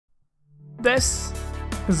This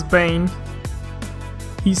is Bane.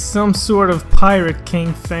 He's some sort of pirate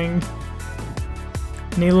king thing.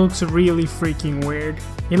 And he looks really freaking weird.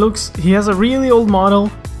 He has a really old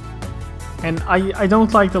model. And I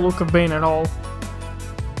don't like the look of Bane at all.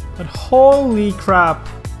 But holy crap.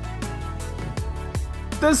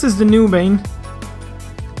 This is the new Bane.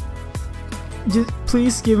 Just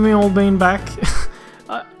please give me old Bane back.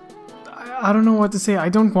 I don't know what to say. I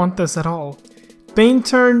don't want this at all. Bane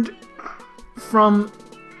turned from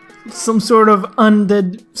some sort of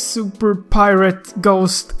undead super pirate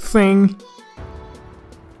ghost thing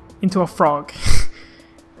into a frog.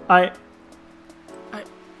 I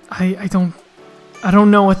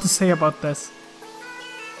don't know what to say about this.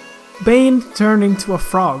 Bane turned into a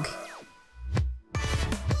frog.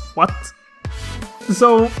 What?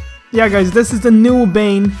 So, yeah guys, this is the new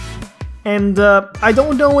Bane. And I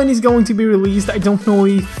don't know when he's going to be released. I don't know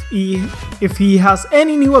if he has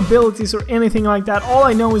any new abilities or anything like that. All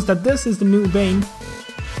I know is that this is the new Bane.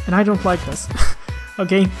 And I don't like this.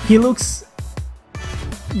 Okay, he looks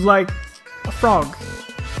like a frog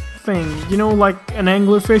thing. You know, like an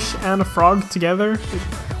anglerfish and a frog together.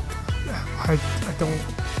 I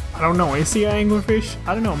don't know. Is he an anglerfish?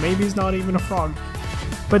 I don't know. Maybe he's not even a frog.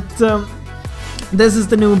 But this is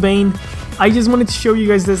the new Bane. I just wanted to show you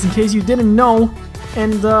guys this in case you didn't know.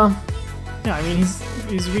 And yeah, I mean,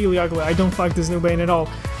 he's really ugly. I don't like this new Bane at all.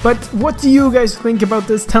 But what do you guys think about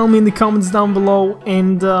this? Tell me in the comments down below.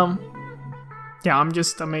 And yeah, I'm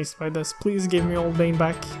just amazed by this. Please give me old Bane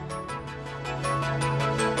back.